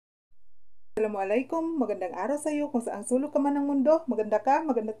Assalamualaikum, magandang araw sa iyo kung saang sulok ka man ng mundo. Maganda ka,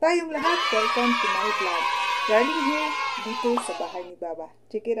 maganda tayong lahat. Welcome to my vlog. Darling here, dito sa bahay ni Baba.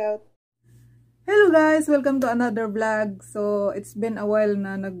 Check it out. Hello guys, welcome to another vlog. So, it's been a while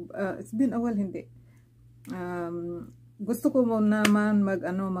na hindi. Gusto ko mo naman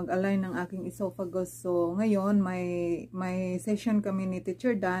mag-align ng aking esophagus. So, ngayon may session kami ni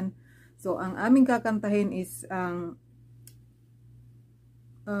Teacher Dan. So, ang aming kakantahin is ang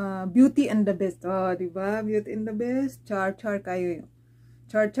Beauty and the Beast. Oh, diba? Beauty and the Beast. Char kayo yun.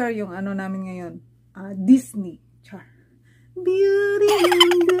 Char yung ano namin ngayon. Disney. Char. Beauty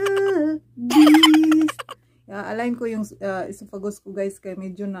and the Beast. Align ko yung esophagus ko guys. Kaya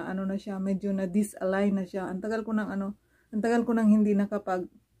medyo na ano na siya. Medyo na disalign na siya. Ang tagal ko nang hindi nakapag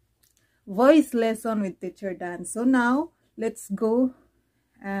voice lesson with Teacher Dan. So now, let's go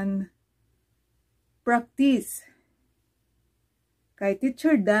and practice kay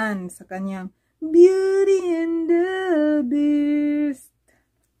Teacher Dan sa kanyang Beauty and the Beast.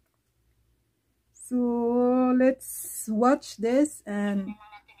 So, let's watch this and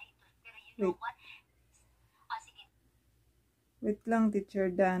wait lang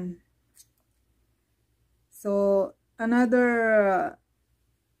Teacher Dan. So, another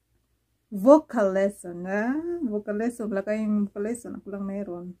vocal lesson. Vocal lesson. Wala kayong vocal lesson. Ako lang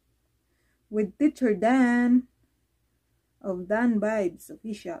meron. With Teacher Dan of Dan Vibes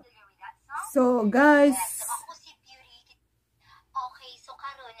Official. So guys, okay, so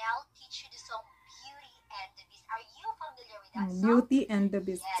karon I'll teach you the song Beauty and the Beast. Are you familiar with that song? Beauty and the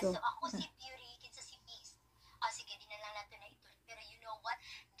Beast. Yes, so ako si Beauty, kinsa si Beast. Sige, di na lang natin na ito. Pero you know what?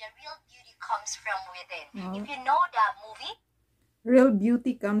 The real beauty comes from within. If you know the movie, real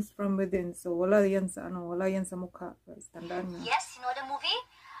beauty comes from within. So wala yan sa wala yan sa mukha. Tandaan niyo. Yes, you know the movie?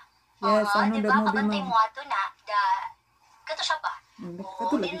 Yes, ano diba? the movie Kabantay mo? mo ato na kato siya ba?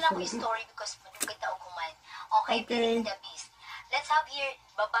 Kato lagi din siya lang ko lagi. story because madugay tao kuman. Okay, Okay. Beauty and the Beast. Let's have here,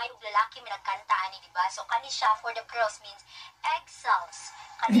 babae ug lalaki may nagkanta ani, diba? So kani siya for the girls means egg cells.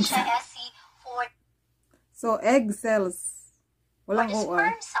 Kani siya SC for So egg cells. Walang the OR.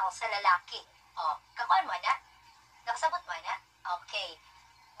 sperm cells sa lalaki. Kakuan mo na? Nakasabot mo na? Okay.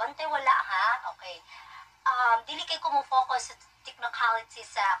 Bantay wala ha? Okay. Dili kay ko mo focus sa technicality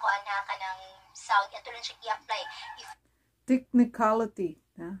sa kuan ha kanang sound. Ito lang siya i-apply. If Technicality.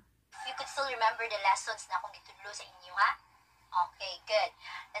 you could still remember the lessons na akong gitudlo sa inyo, ha? Okay, good.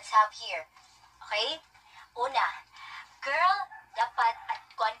 Let's have here. Okay? Una, girl, dapat at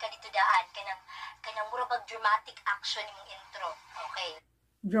kuan ka dito daan. Kanang mura bag dramatic action yung intro. Okay.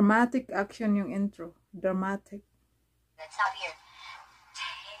 Dramatic action yung intro. Dramatic. Let's have here.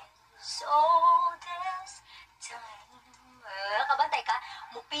 Tales all this time. Kabantay ka?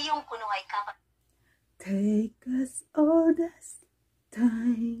 Mupiyong kunuhay ka. Take us all this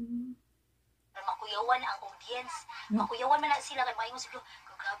time. Makuyawan ang audience. Makuyawan man na sila kay maayong siguro.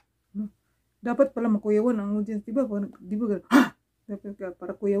 Dapat pala makuyawan ang audience, di ba? Di ba? Ha! Dapat ka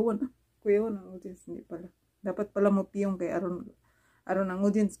para kuyawan. Kuyawan ang audience, hindi pala. Dapat pala mapiyong kay aron ang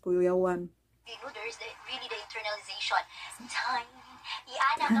audience kuyawan. You know, there is really the internalization. Time.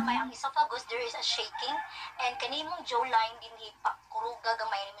 Iana gamay ang esophagus, there is a shaking. And kanimong jawline din kuruga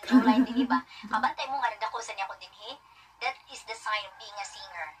gamay nimong jawline din ba? Kabantay mo nga dako sa niya ko din That is the sign of being a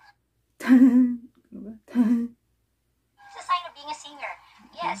singer. It's a sign of being a singer.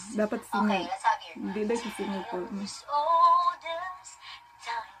 Yes. Dapat singer. Okay, let's have here. Hindi na si singer po. All this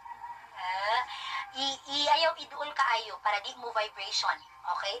time. Ayaw iduol kaayo para di mo vibration.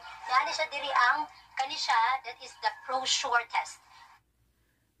 Okay? Nani siya diri ang kani siya, that is the pro shortest.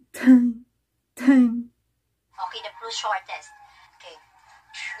 Time. Okay, the pro shortest. Okay.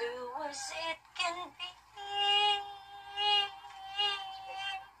 True as it can be.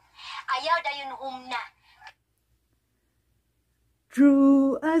 Ayaw dayon humna.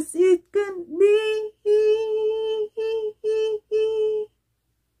 True as it can be.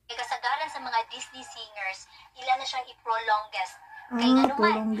 Kasagaran sa mga Disney singers, ilan na siyang i-prolongest. Kaya nga naman,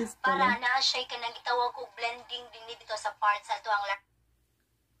 prolongest para na siya ka nang itawag ko blending din dito sa parts sa ito ang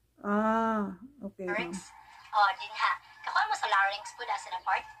Okay. larynx. Din ha. Kakuan mo sa larynx po nasa na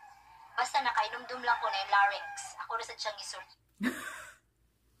part? Basta nakainumdum lang ko na yung larynx. Ako na sa siyang isearch.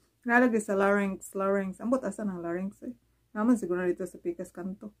 Nalagay sa larynx. Ambot asa ng larynx eh. Naman siguro dito sa Pikas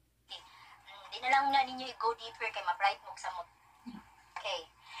Kanto. Di na lang na ninyo i-go deeper kay ma-bright mo sa mo. Okay.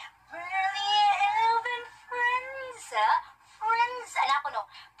 Pearly Elven Friends. Friends. Ano ko no?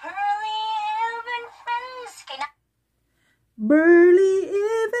 Pearly Elven Friends. Kay na Burly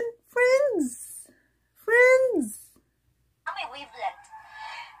even friends. may wavelength.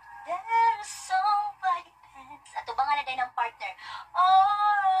 There's somebody else. At ubangan na din ng partner.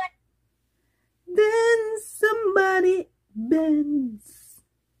 Oh, bends.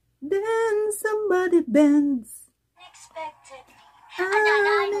 Then somebody bends. Unexpectedly.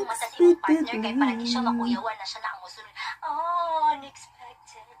 Ana-ana yung mata sa imong partner kay para di siya makuyawan na siya na ang musulod. Oh,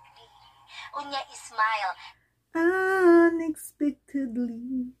 unexpectedly. Unya, smile.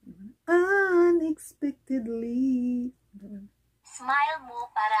 Unexpectedly. Unexpectedly. Smile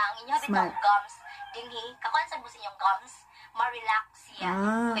mo para ang inyong bitong gums. Dinhi, kakonsan mo sa inyong gums, ma-relax siya.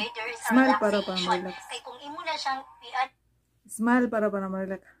 Okay, there is a smile para relaxation. ma-relax. Kay kung imo na siyang Smile para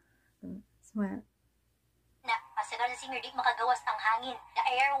ma-relax. Smile. Na, pasagal na singer, di makagawas ang hangin. The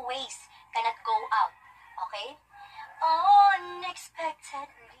airways cannot go out. Okay?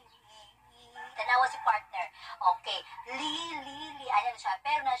 Unexpectedly. Tanawa si partner. Okay. Li. Ayan siya.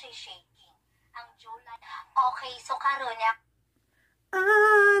 Pero na siya shaking. Ang jola. Okay, so karon na.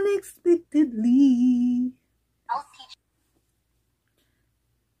 Unexpectedly. I'll teach.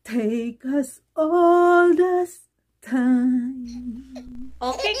 Take us all this time.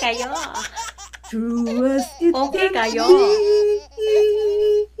 Okay kayo. Through us it Okay can kayo. be.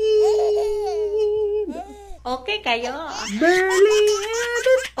 Okay kayo. Barely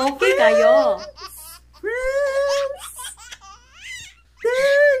ever Okay kayo. friends.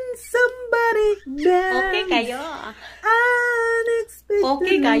 Then somebody bends. Okay kayo. Unexpectedly.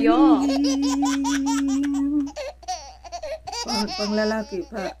 Okay kayo. Pang lalaki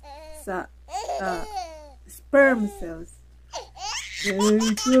pa sa sperm cells.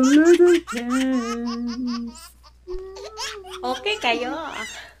 Take a little chance. Okay kayo.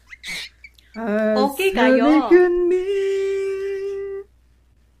 As Okay kayo. honey can be.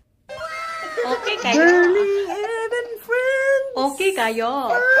 Okay kayo. Barely even friends. Okay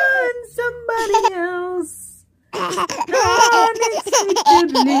kayo. Find somebody else.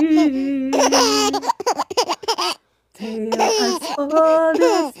 Unexpectedly. Tell us all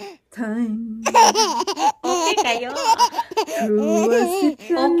this time. Okay kayo. Through us it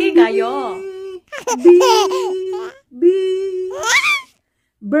can Okay kayo. be.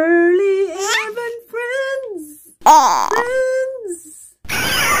 Barely even friends. Friends.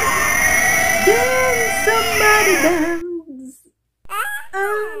 Then somebody bends.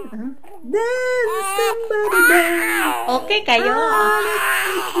 Then somebody bends. Okay kayo.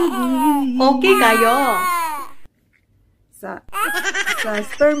 Unexpectedly. Okay kayo. Sa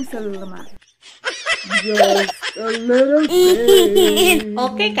sperm cell naman. Just a little bit.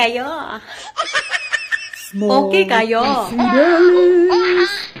 Okay kayo. Small Okay kayo.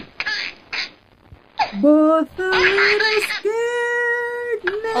 fidelis. Both a little scared.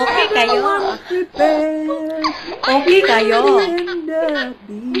 Okay kayo. Prepared. Okay kayo. And the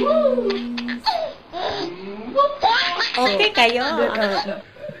beast. Okay kayo.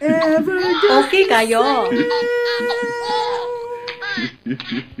 Ever just Okay kayo.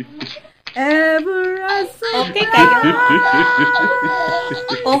 ever as a Okay kayo.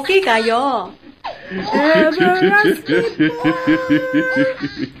 Okay kayo. ever as before,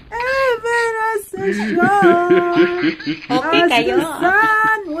 ever as a shore, Okay as kayo. the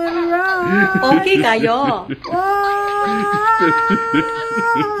sun will rise. Okay kayo.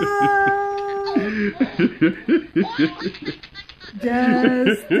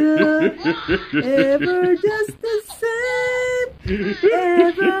 Just ever just the same,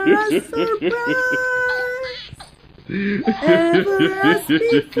 ever a surprise, ever as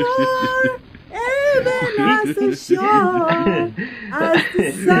before, ever as a shore, as the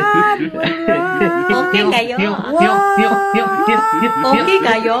sun will rise. Okay kayo. Whoa. Okay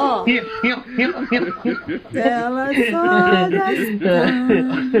kayo. Tell us all that's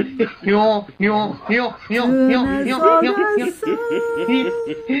done.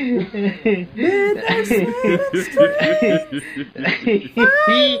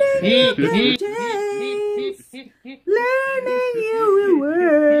 Learning you will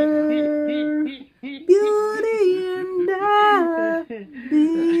work. Beauty and the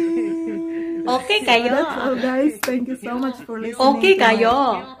beast. Okay kayo. That's all, guys. Thank you so much for listening. Okay to my kayo.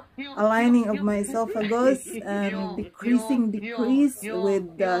 aligning of my esophagus and decrease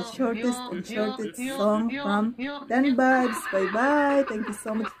with the shortest and shortest song from 10 Buds. Bye bye. Thank you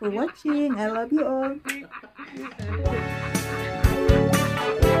so much for watching. I love you all.